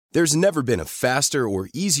There's never been a faster or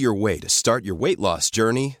easier way to start your weight loss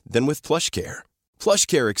journey than with PlushCare.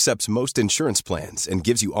 PlushCare accepts most insurance plans and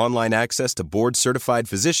gives you online access to board-certified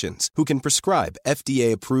physicians who can prescribe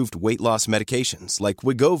FDA-approved weight loss medications like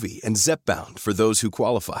Wegovy and Zepbound for those who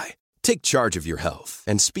qualify. Take charge of your health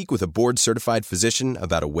and speak with a board-certified physician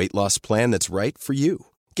about a weight loss plan that's right for you.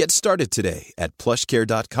 Get started today at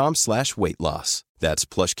plushcare.com/weightloss. That's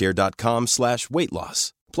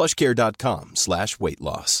plushcare.com/weightloss.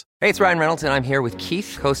 plushcare.com/weightloss. Hey, it's Ryan Reynolds, and I'm here with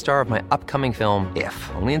Keith, co-star of my upcoming film, If,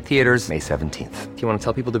 only in theaters May 17th. Do you want to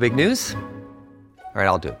tell people the big news? All right,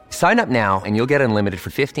 I'll do it. Sign up now and you'll get unlimited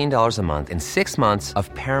for $15 a month and 6 months of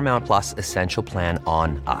Paramount Plus Essential Plan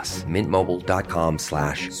on us.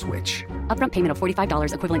 Mintmobile.com/switch. Upfront payment of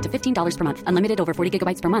 $45 equivalent to $15 per month. Unlimited over 40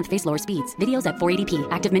 gigabytes per month. Face lower speeds. Videos at 480p.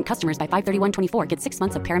 Active Mint customers by 531.24 get 6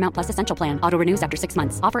 months of Paramount Plus Essential Plan. Auto renews after 6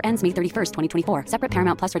 months. Offer ends May 31st, 2024. Separate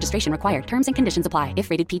Paramount Plus registration required. Terms and conditions apply if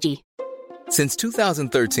rated PG. Since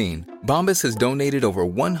 2013, Bombas has donated over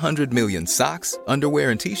 100 million socks,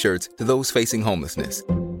 underwear, and T-shirts to those facing homelessness.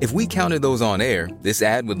 If we counted those on air, this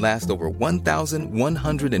ad would last over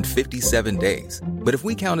 1,157 days. But if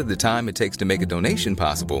we counted the time it takes to make a donation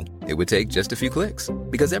possible, it would take just a few clicks.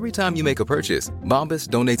 Because every time you make a purchase, Bombas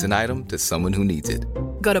donates an item to someone who needs it.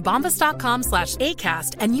 Go to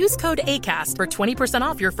bombas.com/ACAST and use code ACAST for 20%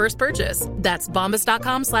 off your first purchase. That's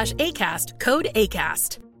bombas.com/ACAST, code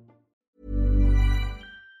ACAST.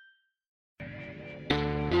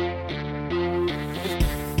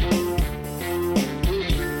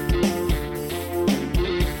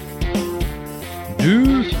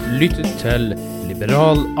 Du lytter til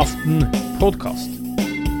Liberal Aften podcast.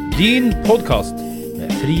 Din podcast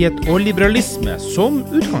med frihet og liberalisme som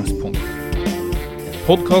utgangspunkt. En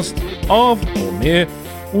podcast av og med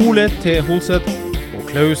Ole T. Holseth og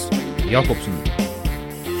Klaus Jakobsen.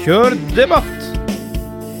 Kjør debatt!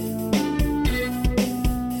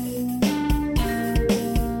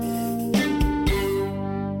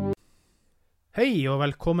 Hei og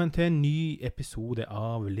velkommen til en ny episode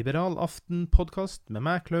av Liberal Aften podcast med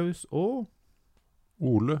meg, Klaus, og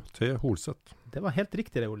Ole T. Holseth. Det var helt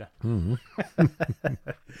riktig det, Ole.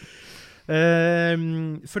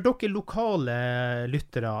 For dere lokale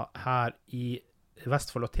lyttere her i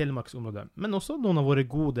Vestfold og Telemarksområdet, men også noen av våre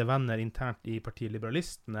gode venner internt i partiet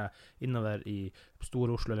Liberalistene innover i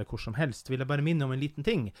Stor-Oslo eller hvor som helst, vil jeg bare minne om en liten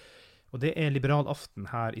ting. Og det er Liberal Aften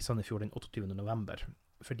her i Sandefjord den 28. november.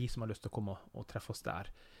 For de som har lyst til å komme og treffe oss der.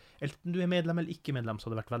 Enten du er medlem eller ikke medlem, så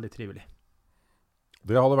hadde det vært veldig trivelig.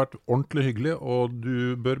 Det hadde vært ordentlig hyggelig, og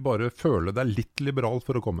du bør bare føle deg litt liberal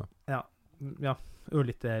for å komme. Ja,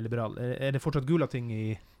 litt liberal. Er det fortsatt Gulating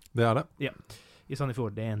i... Det er det. Ja, i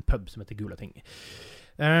Sandefjord. Det er en pub som heter Gulating.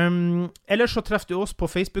 Ellers så treffer du oss på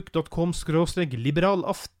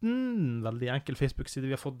facebook.com/liberalaften. Veldig enkel Facebook-side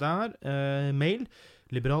vi har fått der. Mail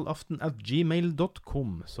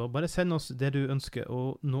liberalaften@gmail.com. Så bare send oss det du ønsker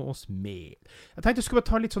å nå oss med. Jeg tenkte jeg skulle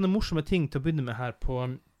bare ta litt sånne morsomme ting til å begynne med her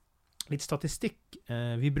på litt statistikk.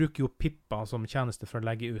 Vi bruker jo Pippa som tjeneste for å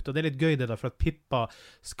legge ut, og det er litt gøy det da, for at Pippa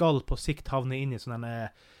skal på sikt havne inn i sånne...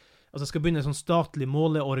 Altså skal begynne sånn statlig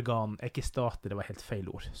måleorgan, ikke statlig, det var helt feil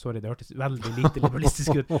ord. Sorry, det hørtes veldig lite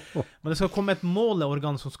liberalistisk ut. Men det skal komme et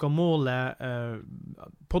måleorgan som skal måle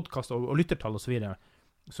podcast og lyttertall og så videre,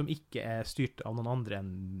 som ikke er styrt av noen andre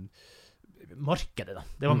enn markedet da.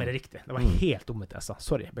 Det var mer riktig. Det var helt omvendt jeg sa.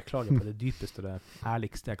 Sorry, beklager på det dypeste og det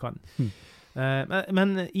ærligste jeg kan.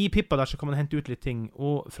 Men i Pippa der så kan man hente ut litt ting,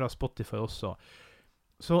 og fra Spotify også.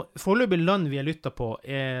 Så foreløpig land vi har lyttet på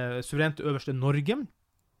er suverent øverste Norge.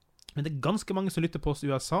 Men det er ganske mange som lytter på oss i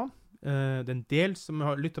USA. Det er en del som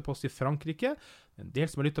har lyttet på oss i Frankrike, en del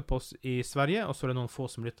som har lyttet på oss i Sverige, og så er det noen få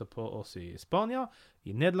som lytter på oss i Spania,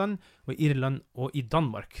 i Nederland, og i Irland, og i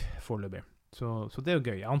Danmark foreløpig. Så det er jo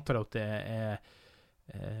gøy. Jeg antar at det er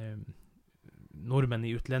nordmenn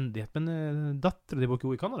i utlendighet, men datter, de bor ikke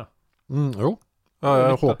jo i Kanada? Jo. Ja,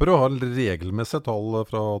 jeg håper å ha regelmessig tall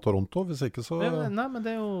fra Toronto, hvis ikke så... Nei, men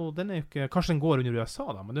det er jo, den er jo ikke... Kanskje den går under USA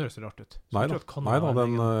da, men det høres så rart ut. Neida,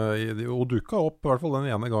 den dukket opp i hvert fall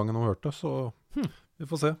den ene gangen hun hørte, så vi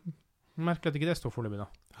får se. Merkelig at ikke det står foreløpig da.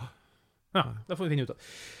 Ja, det får vi finne ut av.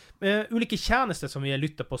 Ulike tjenester som vi har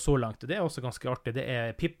lyttet på så langt, det er også ganske artig. Det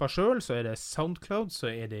er Pippa selv, så er det Soundcloud, så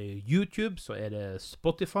er det YouTube, så er det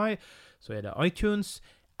Spotify, så er det iTunes,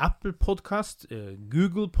 Apple Podcast,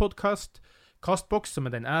 Google Podcast, Castbox, som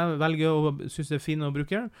er den jeg velger og synes det er fin å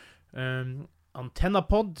bruke.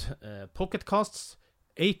 AntennaPod, Pocketcasts,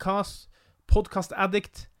 Acast, Podcast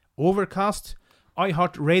Addict, Overcast,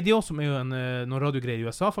 iHeartRadio, som er jo noen radiogreier i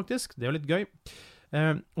USA faktisk. Det er jo litt gøy.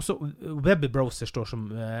 Og så webbrowser står som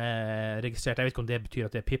registrert. Jeg vet ikke om det betyr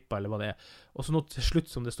at det Pippa, eller hva det Og så nå til slutt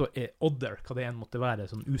som det står Other, hva det enn måtte være,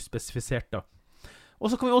 sånn uspesifisert da. Og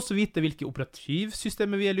så kan vi også vite hvilke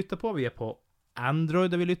operativsystemer vi lyttet på. Vi på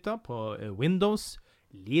Android vi lyttet, på Windows,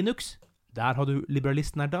 Linux. Der har du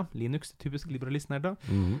liberalistnerder. Linux, typisk liberalistnerder.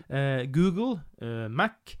 Google,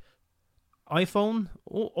 Mac, iPhone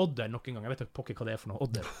og Odder nok en gang. Jeg vet ikke pokker hva det for noe.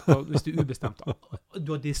 Odder. Hvis du ubestemt.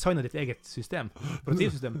 Du har designet ditt eget system.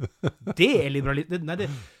 Operativsystem. Det liberalist... Nei,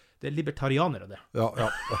 det libertarianere, det. Ja.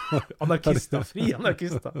 Anarkister. Fri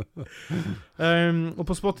anarkister. Og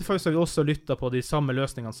på Spotify så har vi også lyttet på de samme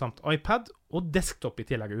løsningene samt iPad og desktop i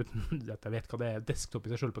tillegg, uten at jeg vet hva det desktop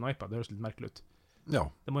i seg selv på en iPad. Det høres litt merkelig ut. Ja.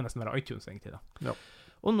 Det må nesten være iTunes egentlig da. Ja.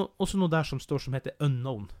 Og også noe der som står som heter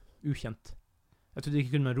Unknown, ukjent. Jeg trodde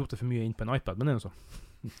ikke kunne man rote for mye inn på en iPad, men det noe så.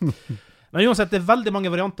 Men uansett, det veldig mange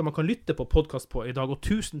varianter man kan lytte på podcast på i dag, og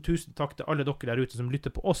tusen takk til alle dere der ute som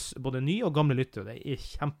lytter på oss, både nye og gamle lyttere. Det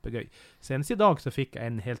kjempegøy. Senest i dag så fikk jeg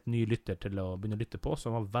en helt ny lytter til å begynne å lytte på,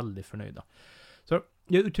 som var veldig fornøyd da. Så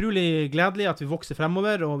det utrolig gledelig at vi vokser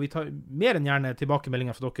fremover, og vi tar mer enn gjerne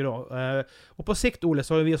tilbakemeldinger fra dere også. Og på sikt, Ole,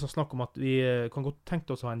 så har vi også snakket om at vi kan godt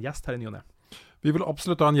tenke oss å ha en gjest her i ny og ne. Vi vil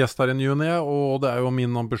absolutt ha en gjest her i ny og ne, og det jo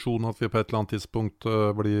min ambisjon at vi på et eller annet tidspunkt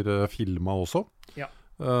blir filmet også. Ja.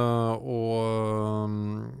 Og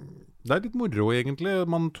det litt moro egentlig.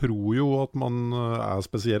 Man tror jo at man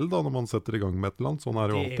spesiell da, når man setter i gang med et eller annet. Sånn det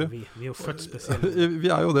jo alltid. Vi jo født spesielle. Vi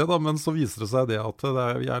jo det da, men så viser det seg det at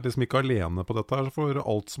vi liksom ikke alene på dette her, for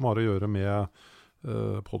alt som har å gjøre med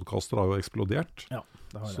podcaster har jo eksplodert. Ja,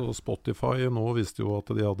 det har det. Så Spotify nå visste jo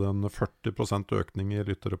at de hadde en 40% økning i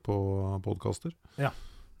lyttere på podcaster. Ja.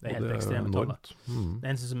 Det helt ekstremt tallet. Det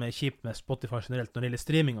eneste som kjipt med Spotify generelt når det gjelder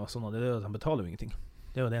streaming og sånn, det jo at han betaler jo ingenting.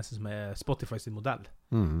 Det jo det eneste som Spotify sin modell.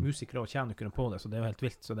 Musikere og tjener ikke på det, så det jo helt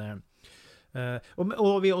vilt. Så det,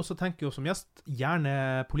 og vi også tenker jo som gjest gjerne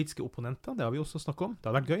politiske opponenter, det har vi også snakket om. Det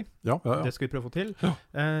har vært gøy. Ja. Det skal vi prøve å få til. Ja.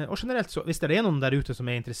 Og generelt, så, hvis det noen der ute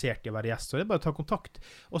som interessert i å være gjest, så det bare å ta kontakt.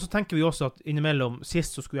 Og så tenker vi også at innimellom,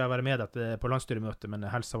 sist så skulle jeg være med på landstyremøte, men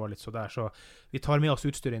helsa var litt så der, så vi tar med oss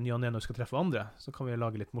utstyret i ny og ne når vi skal treffe andre, så kan vi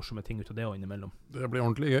lage litt morsomme ting ut av det og innimellom. Det blir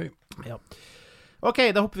ordentlig gøy. Ja. Ok,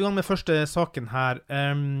 da hopper vi i gang med første saken her.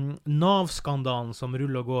 NAV-skandalen som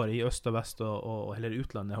ruller og går i øst og vest og heller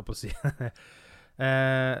utlandet, jeg håper å si.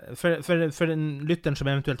 For den lytteren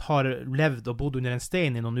som eventuelt har levd og bodd under en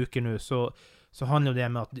stein i noen uker nå, så handler det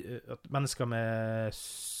med at mennesker med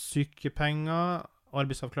sykepenger,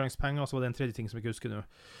 arbeidsavklaringspenger, og så var det en tredje ting som jeg ikke husker nå,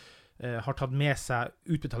 har tatt med seg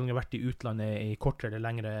utbetalinger vært i utlandet i kortere eller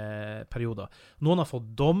lengre perioder. Noen har fått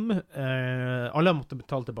dom, alle har måttet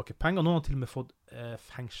betale tilbake penger, noen har til og med fått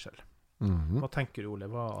fengsel. Hva tenker du, Ole?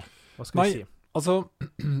 Hva skal vi si? Altså,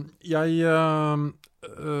 jeg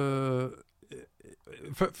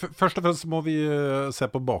først og fremst må vi se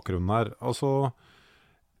på bakgrunnen her. Altså,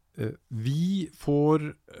 vi får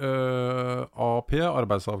AAP,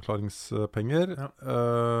 arbeidsavklaringspenger,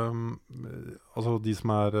 altså de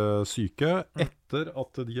som syke, etter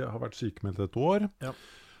at de har vært sykemeldt et år. Ja.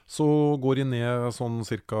 Så går de ned sånn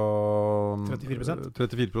cirka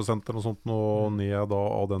 34% eller noe sånt, ned da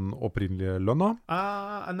av den opprinnelige lønna.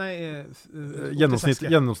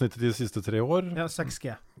 Gjennomsnittet de siste 3 år. Ja,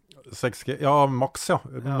 6G. 6G, ja, maks, ja.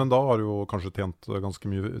 Men da har du jo kanskje tjent ganske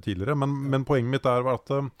mye tidligere. Men poenget mitt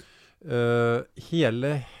at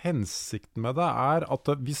hele hensikten med det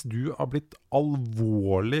at hvis du har blitt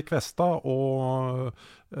alvorlig kvesta og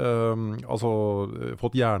altså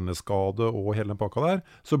fått hjerneskade og hele den pakka der,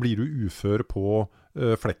 så blir du ufør på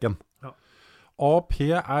flekken. AAP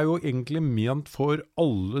jo egentlig ment for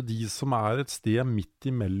alle de som et sted midt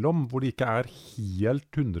imellom, hvor det ikke helt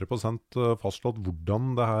 100% fastslått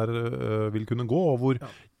hvordan det her vil kunne gå, og hvor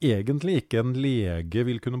egentlig ikke en lege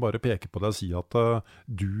vil kunne bare peke på deg og si at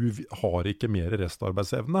du har ikke mer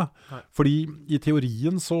restarbeidsevne. Nei. Fordi i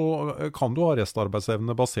teorien så kan du ha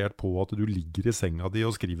restarbeidsevne basert på at du ligger i senga di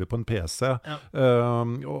og skriver på en PC,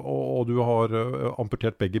 og du har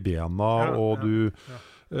amputert begge bena, og du...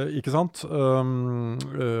 ikke sant?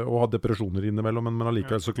 Og ha depresjoner innimellom, men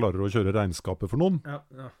allikevel så klarer du å kjøre regnskapet for noen.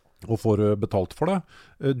 Og får betalt for det.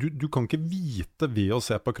 Du kan ikke vite ved å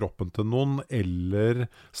se på kroppen til noen, eller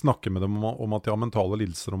snakke med dem om at de har mentale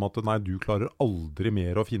lidelser, om at nei, du klarer aldri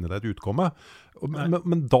mer å finne deg et utkomme.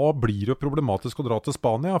 Men da blir det jo problematisk å dra til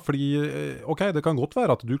Spania, fordi ok, det kan godt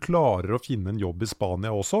være at du klarer å finne en jobb i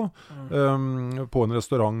Spania også, på en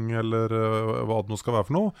restaurant eller hva det nå skal være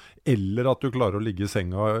for noe, eller at du klarer å ligge i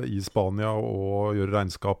senga i Spania og gjøre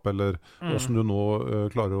regnskap, eller hvordan du nå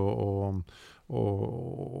klarer å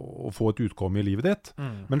å få et utkomme i livet ditt.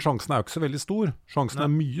 Men sjansen jo ikke så veldig stor. Sjansen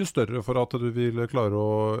mye større for at du vil klare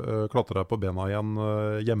å klatre deg på bena igjen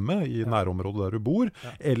hjemme, i nærområdet der du bor,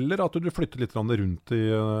 eller at du flytter litt rundt i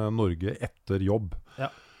Norge etter jobb. Ja.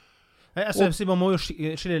 Man må jo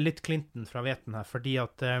skille litt Clinton fra veten her, fordi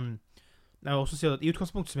at jeg vil også si at i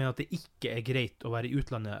utgangspunktet så mener jeg at det ikke greit å være i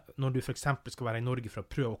utlandet når du for eksempel skal være i Norge for å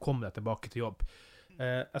prøve å komme deg tilbake til jobb.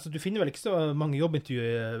 Du finner vel ikke så mange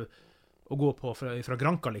jobbintervjuer å gå på fra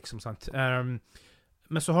Granka, liksom, sant?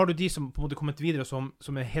 Men så har du de som på en måte kommet videre,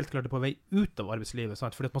 som helt klart på vei ut av arbeidslivet,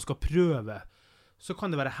 sant? Fordi at man skal prøve, så kan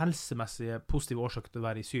det være helsemessige positive årsaker til å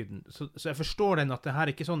være i Syden. Så jeg forstår den at det her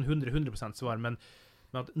ikke sånn 100% svar, men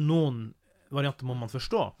at noen varianter må man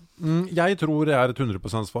forstå. Jeg tror det et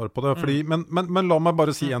 100% svar på det, fordi, men la meg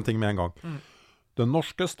bare si en ting med en gang. Den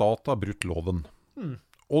norske stat har brutt loven.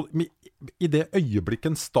 Og i det øyeblikket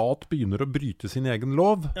en stat begynner å bryte sin egen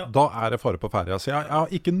lov, da det fare på ferde. Så jeg har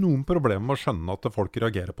ikke noen problem med å skjønne at folk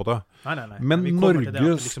reagerer på det. Nei. Men Norge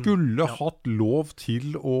liksom, skulle hatt lov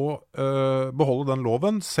til å beholde den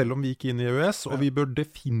loven, selv om vi gikk inn i EØS, og vi bør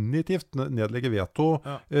definitivt nedlegge veto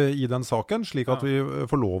i den saken, slik at vi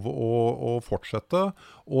får lov å fortsette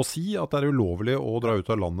å si at det ulovlig å dra ut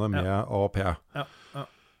av landet med AAP.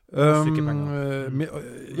 Helt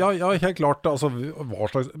klart altså,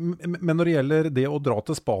 men når det gjelder det å dra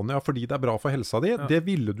til Spania fordi det bra for helsa di, det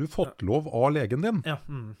ville du fått lov av legen din.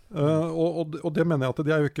 Og det mener jeg at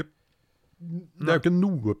det jo ikke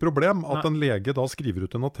noe problem at en lege da skriver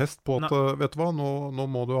ut en attest på at vet du hva, nå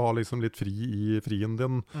må du ha liksom litt fri i frien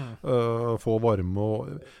din, få varme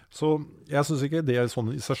så jeg synes ikke det sånn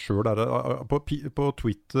i seg selv på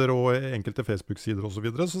Twitter og enkelte Facebook-sider og så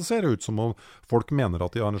videre, så ser det ut som om folk mener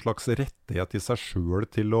at de har en slags rettighet i seg selv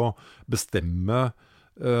til å bestemme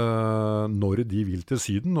når de vil til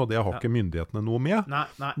Syden, og det har ikke myndighetene noe med.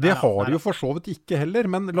 Det har de jo for så vidt ikke heller,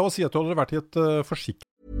 men la oss si at du hadde vært i et forsiktig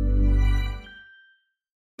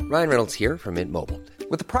Ryan Reynolds here from Mint Mobile.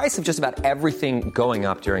 With the price of just about everything going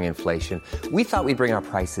up during inflation, we thought we'd bring our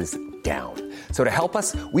prices down. So to help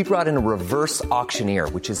us, we brought in a reverse auctioneer,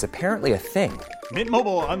 which is apparently a thing. Mint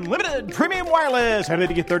Mobile Unlimited Premium Wireless. How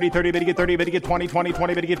to get 30, 30, bit to get 30, bit to get 20, 20,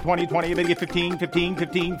 20, bit to get 20, 20, bit to get 15, 15,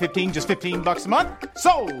 15, 15, just $15 a month?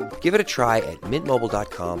 Sold! Give it a try at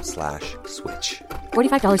mintmobile.com/switch.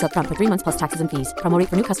 $45 up front for 3 months plus taxes and fees. Promo rate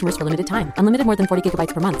for new customers for limited time. Unlimited more than 40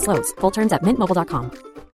 gigabytes per month. Slows full terms at mintmobile.com.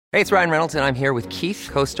 Hey, it's Ryan Reynolds, and I'm here with Keith,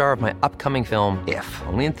 co-star of my upcoming film, If,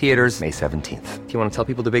 only in theaters May 17th. Do you want to tell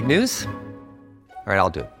people the big news? All right,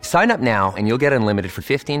 I'll do it. Sign up now and you'll get unlimited for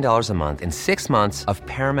 $15 a month and 6 months of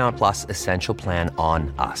Paramount Plus Essential Plan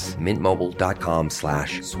on us.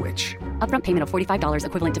 MintMobile.com/switch. Upfront payment of $45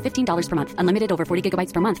 equivalent to $15 per month. Unlimited over 40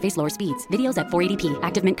 gigabytes per month. Face lower speeds. Videos at 480p.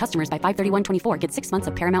 Active Mint customers by 531.24 get 6 months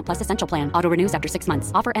of Paramount Plus Essential Plan. Auto renews after 6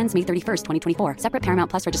 months. Offer ends May 31st, 2024. Separate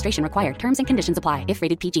Paramount Plus registration required. Terms and conditions apply if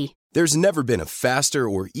rated PG. There's never been a faster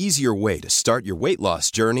or easier way to start your weight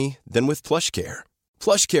loss journey than with PlushCare.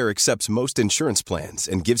 PlushCare accepts most insurance plans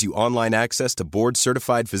and gives you online access to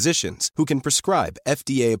board-certified physicians who can prescribe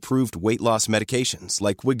FDA-approved weight loss medications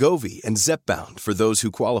like Wegovy and Zepbound for those who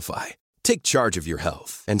qualify. Take charge of your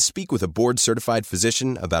health and speak with a board-certified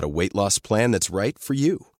physician about a weight loss plan that's right for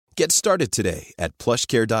you. Get started today at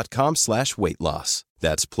plushcare.com/weight-loss.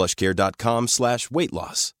 That's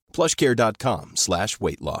plushcare.com/weight-loss.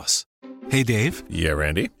 plushcare.com/weight-loss. Hey, Dave. Yeah,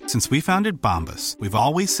 Randy. Since we founded Bombas, we've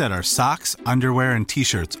always said our socks, underwear, and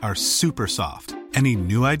T-shirts are super soft. Any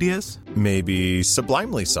new ideas? Maybe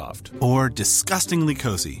sublimely soft. Or disgustingly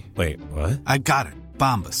cozy. Wait, what? I got it.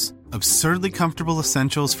 Bombas. Absurdly comfortable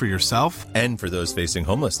essentials for yourself and for those facing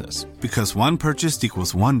homelessness. Because one purchased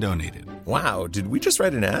equals one donated. Wow, did we just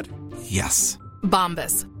write an ad? Yes.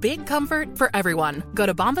 Bombas. Big comfort for everyone. Go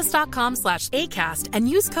to bombas.com/ACAST and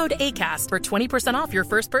use code ACAST for 20% off your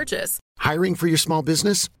first purchase. Hiring for your small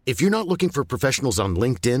business? If you're not looking for professionals on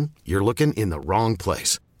LinkedIn, you're looking in the wrong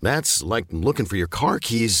place. That's like looking for your car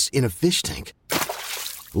keys in a fish tank.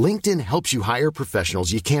 LinkedIn helps you hire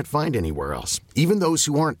professionals you can't find anywhere else, even those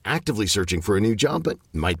who aren't actively searching for a new job but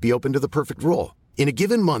might be open to the perfect role. In a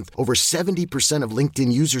given month, over 70% of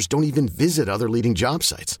LinkedIn users don't even visit other leading job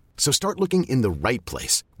sites. So start looking in the right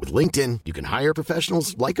place. With LinkedIn, you can hire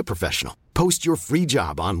professionals like a professional. Post your free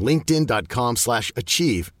job on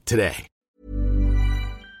linkedin.com/achieve today.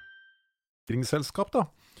 Selskap da.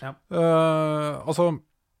 Ja. Altså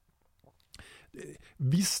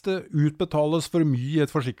Hvis det utbetales for mye i et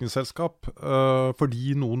forsikringsselskap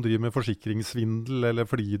fordi noen driver med forsikringssvindel, eller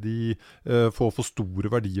fordi de får for store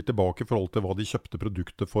verdier tilbake i forhold til hva de kjøpte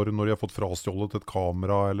produkter for når de har fått frastjålet et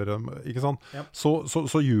kamera, eller, ikke sant? Ja.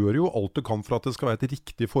 Så gjør jo alt du kan for at det skal være et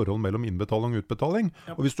riktig forhold mellom innbetaling og utbetaling.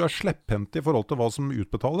 Ja. Og hvis du slepphendt i forhold til hva som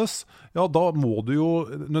utbetales, ja, da må du jo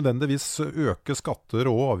nødvendigvis øke skatter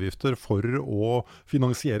og avgifter for å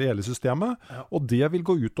finansiere hele systemet. Ja. Og det vil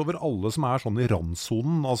gå ut over alle som sånn i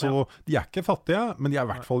randsonen. Altså, de ikke fattige, men de i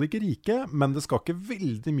hvert fall ikke rike, men det skal ikke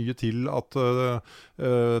veldig mye til at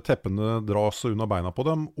teppene dras under beina på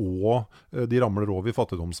dem, og de ramler over i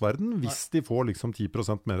fattigdomsverden, hvis de får liksom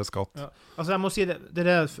 10% mer skatt. Ja. Altså, jeg må si det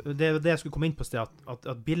jeg skulle komme inn på sted, at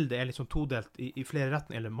bildet liksom todelt i flere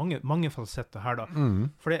retninger, eller mange fasetter her da.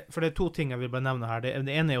 For det to ting jeg vil bare nevne her.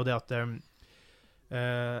 Det ene jo det at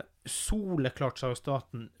soleklart så har jo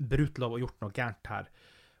staten brutt lov og gjort noe gærent her.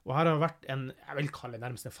 Og her har vært jeg vil kalle det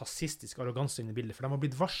nærmest en fascistisk arroganse inn i bildet, for de har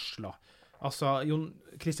blitt varslet. Altså, Jon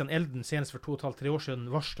Christian Elden senest for 2,5-3 år siden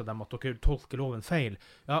varslet dem at dere tolker loven feil.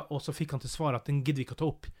 Ja, og så fikk han til svar at den gidder vi ikke å ta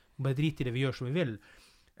opp. Bare drit i det vi gjør som vi vil.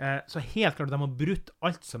 Så helt klart, de har brutt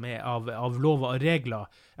alt som av lover og regler.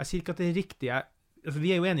 Jeg sier ikke at det riktig. For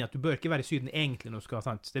vi jo enige at du bør ikke være i Syden egentlig når du skal ha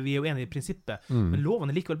sant. Vi jo enige i prinsippet. Men loven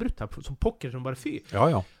likevel brutt her, som pokker som bare fy. Ja,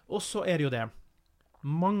 ja. Og så det jo det.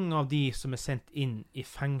 Mange av de som sendt inn i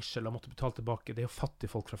fengsel og måtte betale tilbake, det jo fattige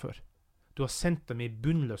folk fra før. Du har sendt dem i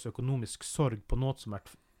bunnløs økonomisk sorg på noe som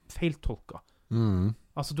feiltolket.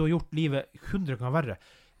 Altså, du har gjort livet 100 ganger verre.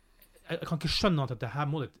 Jeg kan ikke skjønne at det her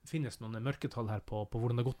må det finnes noen mørketall her på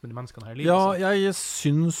hvordan det har gått med de menneskene her i livet. Ja, jeg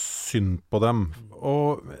syns synd på dem.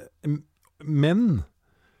 Men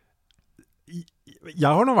jeg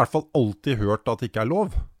har nå i hvert fall alltid hørt at det ikke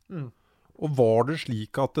lov. Og var det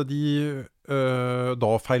slik at de da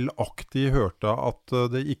feilaktig hørte at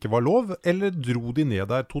det ikke var lov, eller dro de ned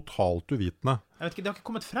der totalt uvitende? Jeg vet ikke, det har ikke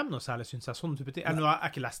kommet frem noe særlig, synes jeg. Sånn type ting. Nå har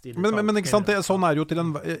jeg ikke lest i det. Men ikke sant, sånn det jo til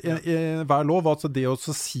hver lov. Altså det å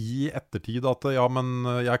si i ettertid at ja, men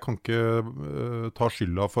jeg kan ikke ta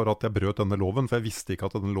skylda for at jeg brøt denne loven, for jeg visste ikke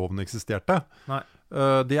at denne loven eksisterte. Nei.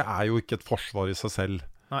 Det jo ikke et forsvar i seg selv.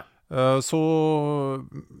 Nei. Så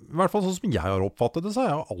i hvert fall sånn som jeg har oppfattet det, så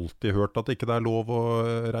har jeg alltid hørt at det ikke lov å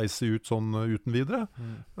reise ut sånn uten videre.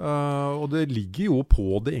 Og det ligger jo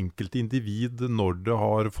på det enkelte individ når det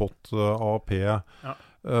har fått AAP,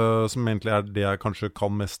 som egentlig det jeg kanskje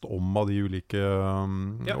kan mest om av de ulike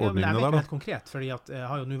ordningene der. Jeg vet helt konkret, fordi at jeg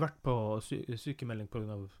har jo nå vært på sykemelding på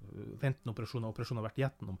grunn av ventenoperasjoner, operasjoner har vært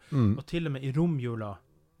gjennom, og til og med i romjula,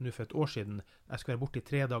 nå for et år siden, jeg skulle være borte i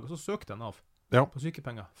 3 dager, så søkte den av. Ja. På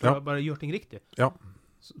sykepenger, for å bare gjøre ting riktig. Ja.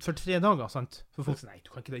 For 3 dager, sant? For folk sier, nei, du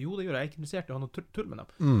kan ikke det. Jo, det gjør jeg. Jeg ikke interessert i å ha noe tull med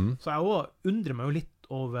dem. Så jeg også undrer meg jo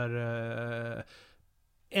litt over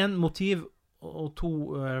en motiv, og 2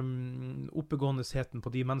 oppegåendesheten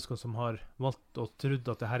på de menneskene som har valgt og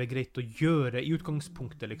trodd at det her greit å gjøre i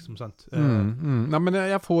utgangspunktet, liksom, sant? Nei, men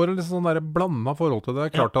jeg får en litt sånn der blandet forhold til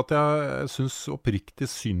det. Det klart at jeg synes oppriktig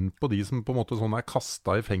synd på de som på en måte sånn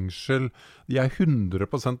kastet i fengsel. De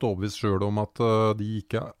 100% overbevist selv om at de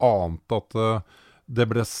ikke ante at det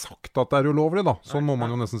ble sagt at det ulovlig, da. Sånn må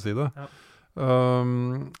man jo nesten si det. Ja.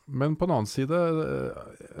 Men på en annen side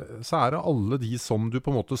så det alle de som du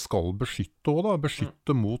på en måte skal beskytte også, da.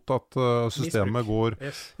 Beskytte mot at systemet går.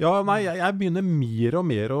 Ja, nei, jeg begynner mer og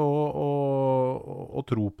mer å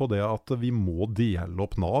tro på det at vi må dele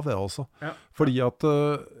opp Nav, altså. Ja. Fordi at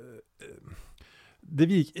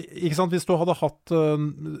ikke sant, hvis du hadde hatt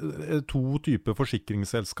 2 typer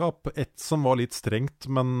forsikringsselskap, et som var litt strengt,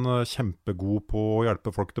 men kjempegod på å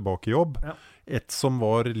hjelpe folk tilbake i jobb, et som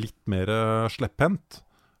var litt mer slepphendt,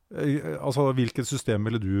 altså hvilket system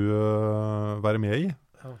ville du være med i?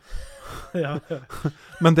 Ja.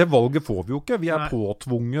 Men det valget får vi jo ikke, vi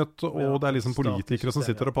påtvunget, og det liksom politikere som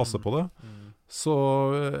sitter og passer på det. Så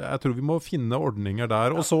jeg tror vi må finne ordninger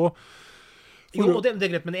der, og så jo, og det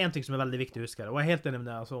greit, men det en ting som veldig viktig å huske her, og jeg helt enig med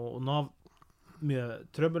det, altså, Nav, mye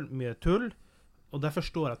trøbbel, mye tull, og derfor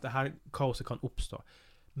forstår jeg at det her kaoset kan oppstå.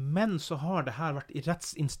 Men så har det her vært i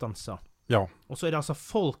rettsinstanser, og så det altså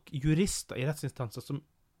folk, jurister i rettsinstanser, som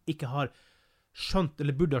ikke har skjønt,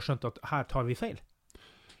 eller burde ha skjønt at her tar vi feil.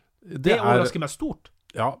 Det overrasker meg stort.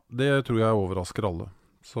 Ja, det tror jeg overrasker alle.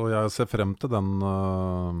 Så jeg ser frem til den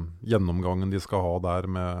gjennomgangen de skal ha der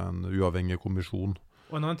med en uavhengig kommisjon.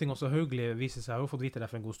 Og en annen ting også, Hauglie viser seg, har jo fått vite det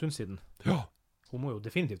for en god stund siden. Ja. Hun må jo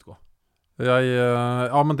definitivt gå. Ja,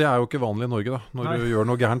 men det jo ikke vanlig i Norge da. Når du gjør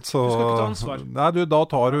noe gærent, så... Du skal ikke ta ansvar. Nei, da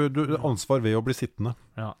tar du ansvar ved å bli sittende.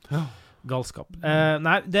 Ja. Galskap.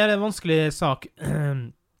 Nei, det en vanskelig sak.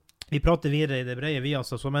 Vi prater videre i det breie vi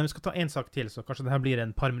altså, men vi skal ta en sak til, så kanskje det her blir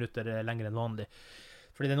en par minutter lenger enn vanlig.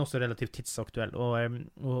 fordi den er også relativt tidsaktuell,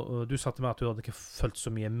 og du sa til meg at du hadde ikke følt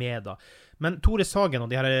så mye med da. Men Tore Sagen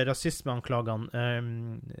og de her rasismeanklagene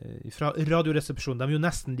fra Radioresepsjonen, de er jo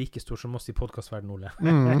nesten like store som oss i podcastverdenen, Ole.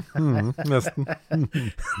 Nesten.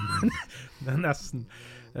 Nesten.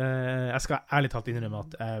 Jeg skal ærlig talt innrømme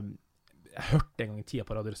at jeg hørte en gang i tida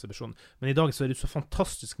på Radioresepsjonen, men i dag så det så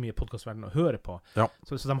fantastisk mye podcastverden å høre på,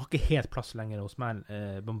 så de har ikke helt plass lenger hos meg,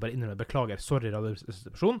 bare innrømme, beklager, sorry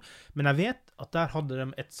Radioresepsjonen, men jeg vet at der hadde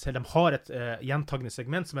de har et gjentagende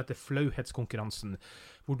segment som heter Flauhetskonkurransen,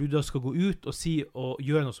 hvor du da skal gå ut og si og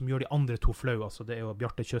gjøre noe som gjør de andre to flau, altså det er jo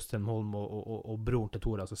Bjarte Tjøstheim Holm og broren til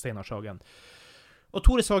Tore, altså Steinar Sagen. Og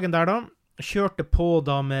Tore Sagen der da, kjørte på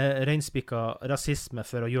da med reinspikka rasisme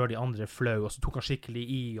for å gjøre de andre flau, og så tok han skikkelig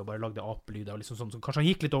i og bare lagde apelyder, og liksom sånn, så kanskje han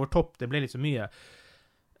gikk litt over topp, det ble litt så mye.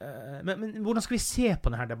 Men hvordan skal vi se på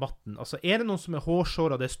denne debatten? Altså, er det noen som er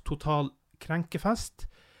hårsåret, det er total krenkefest?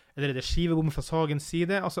 Eller er det skivebommer fra Sagens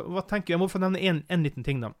side? Altså, hva tenker jeg? Jeg må få nevne en liten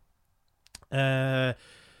ting da.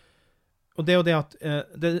 Og det er jo det at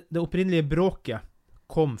det opprinnelige bråket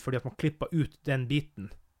kom fordi at man klippet ut den biten.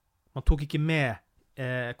 Man tok ikke med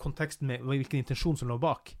konteksten med hvilken intensjon som lå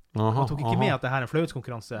bak. Man tok ikke med at det her er en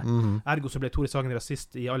flauhetskonkurranse. Ergo så ble Tore Sagen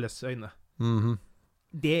rasist i alles øyne.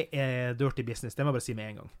 Det er dirty business, det må jeg bare si med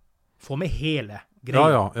en gang. Få med hele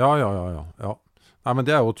greia. Ja. Nei, men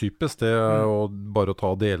det er jo typisk det, og bare å ta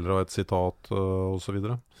deler av et sitat og så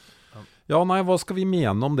videre. Ja, nei, hva skal vi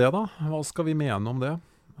mene om det da? Hva skal vi mene om det?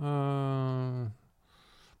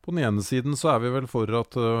 På den ene siden så er vi vel for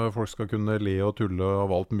at folk skal kunne le og tulle av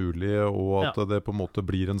alt mulig, og at det på en måte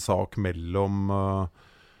blir en sak mellom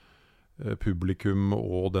publikum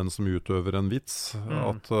og den som utøver en vits.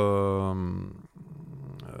 At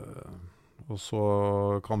og så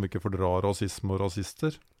kan vi ikke fordra rasisme og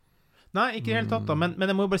rasister. Nei, ikke helt tatt da, men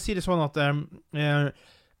jeg må jo bare si det sånn at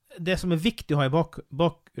det som er viktig å ha i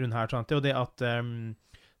bakgrunnen her, det er jo det at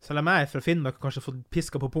selv om jeg fra Finnmark kanskje fått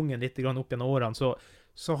piska på pungen litt opp gjennom årene,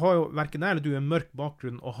 så har jo hverken jeg eller du en mørk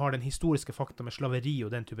bakgrunn og har den historiske fakta med slaveri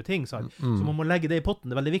og den type ting, så man må legge det i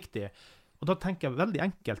potten, det er veldig viktig. Og da tenker jeg veldig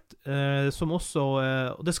enkelt, som også,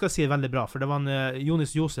 og det skal jeg si veldig bra, for det var en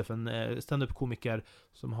Jonis Josef, en stand-up-komiker,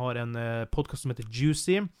 som har en podcast som heter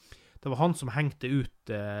Juicy. Det var han som hengte ut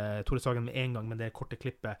Tore Sagen med en gang med det korte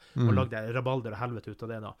klippet, og lagde rabalder og helvete ut av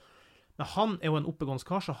det da. Men han er jo en oppegående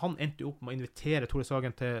kar, så han endte jo opp med å invitere Tore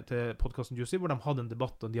Sagen til podcasten Juicy, hvor de hadde en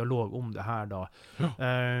debatt og en dialog om det her da.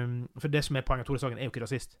 For det som er poenget, Tore Sagen er jo ikke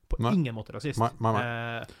rasist. På ingen måte rasist.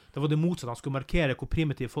 Det var det motsatte, han skulle markere hvor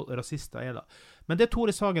primitive rasister er da. Men det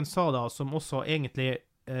Tore Sagen sa da, som også egentlig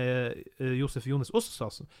Josef Jones også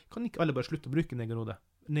sa, kan ikke alle bare slutte å bruke negerordet,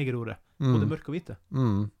 både mørke og hvite.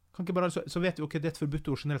 Kan ikke bare, så vet vi jo ikke det er et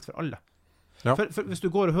forbudt ord generelt for alle. For hvis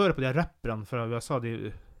du går og hører på de rapperne fra USA,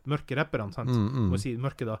 de mørke rapperne, sant? Må si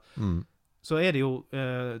mørke da. Så er det jo,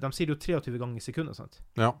 de sier det jo 23 ganger i sekundet, sant?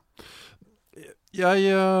 Ja.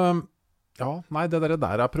 Nei, det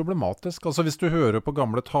der er problematisk. Altså, hvis du hører på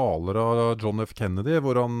gamle taler av John F. Kennedy,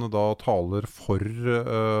 hvor han da taler for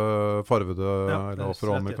farvede eller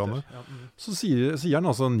afroamerikanere, så sier han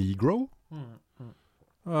altså negro.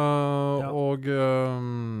 Og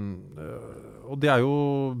det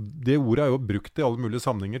ordet er jo brukt i alle mulige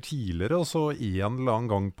sammenhenger tidligere, og så en eller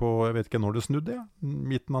annen gang på, jeg vet ikke når det snudde,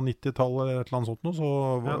 midten av 90-tallet eller et eller annet sånt nå, så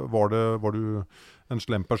var du en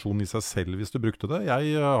slem person i seg selv hvis du brukte det.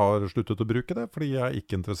 Jeg har sluttet å bruke det, fordi jeg er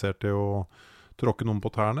ikke interessert i å tråkke noen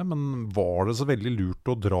på tærne, men var det så veldig lurt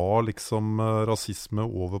å dra liksom rasisme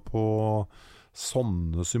over på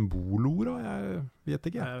sånne symbolord? Jeg vet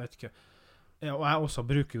ikke. Jeg vet ikke. Ja, og jeg også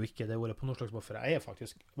bruker jo ikke det ordet på noe slags måte, for jeg er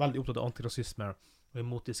faktisk veldig opptatt av antirasisme og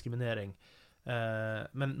imot diskriminering.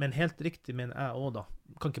 Men helt riktig mener jeg også da,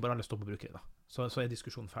 kan ikke bare alle stoppe å bruke det da. Så er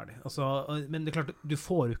diskusjonen ferdig. Altså, men det er klart, du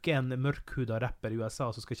får jo ikke en mørkhuda rapper i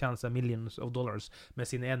USA som skal tjene seg millions of dollars med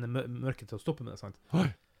sine ene mørke til å stoppe med det, sant? For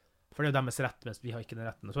det er jo deres rett, mens vi har ikke den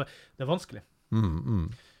retten. Så det er vanskelig.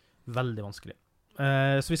 Veldig vanskelig.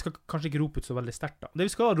 Så vi skal kanskje ikke rope ut så veldig sterkt da. Det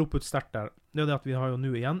vi skal rope ut sterkt der, det er jo det at vi har jo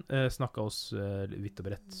nå igjen snakket oss vidt og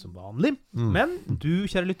bredt som vanlig. Men du,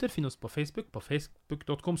 kjære lytter, finner oss på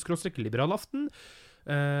facebook.com/liberalaften.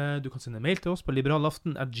 Du kan sende mail til oss på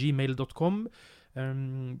liberalaften@gmail.com.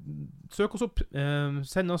 Søk oss opp,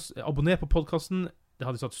 send oss, abonner på podcasten. Det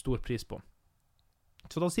hadde vi satt stor pris på.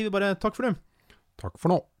 Så da sier vi bare takk for det. Takk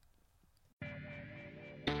for nå.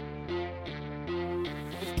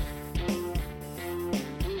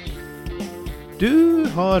 Du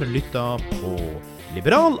har lyttet på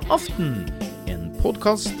Liberal Aften, en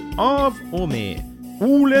podcast av og med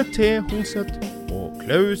Ole T. Hoseth og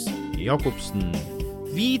Klaus Jakobsen.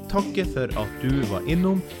 Vi takker for at du var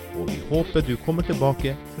innom, og vi håper du kommer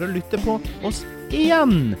tilbake for å lytte på oss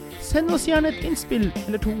igjen. Send oss gjerne et innspill,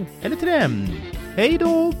 eller 2, eller 3. Hei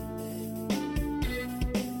då!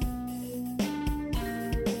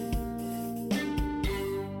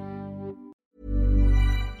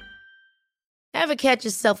 Ever catch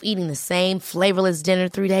yourself eating the same flavorless dinner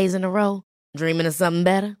 3 days in a row? Dreaming of something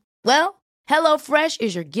better? Well, HelloFresh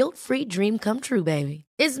is your guilt-free dream come true, baby.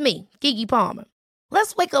 It's me, Keke Palmer.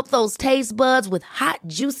 Let's wake up those taste buds with hot,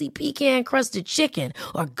 juicy pecan-crusted chicken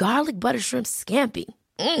or garlic butter shrimp scampi.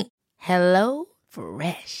 Hello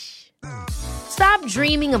Fresh. Stop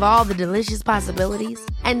dreaming of all the delicious possibilities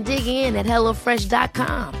and dig in at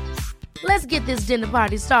HelloFresh.com. Let's get this dinner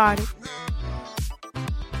party started.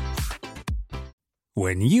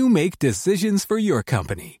 When you make decisions for your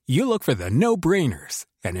company, you look for the no-brainers.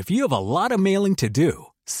 And if you have a lot of mailing to do,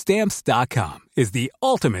 Stamps.com is the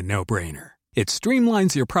ultimate no-brainer. It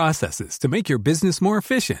streamlines your processes to make your business more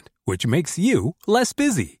efficient, which makes you less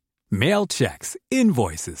busy. Mail checks,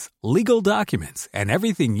 invoices, legal documents, and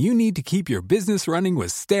everything you need to keep your business running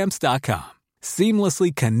with Stamps.com.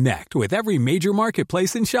 Seamlessly connect with every major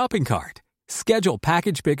marketplace and shopping cart. Schedule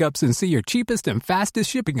package pickups and see your cheapest and fastest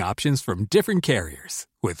shipping options from different carriers,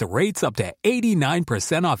 with rates up to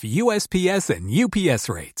 89% off USPS and UPS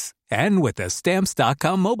rates. And with the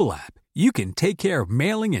Stamps.com mobile app, you can take care of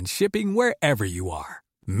mailing and shipping wherever you are.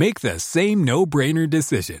 Make the same no-brainer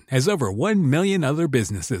decision as over 1 million other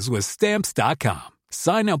businesses with Stamps.com.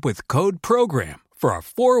 Sign up with code PROGRAM for a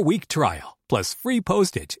 4-week trial, plus free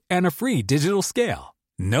postage and a free digital scale.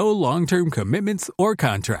 No long-term commitments or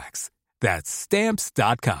contracts. That's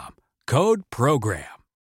Stamps.com. Code PROGRAM.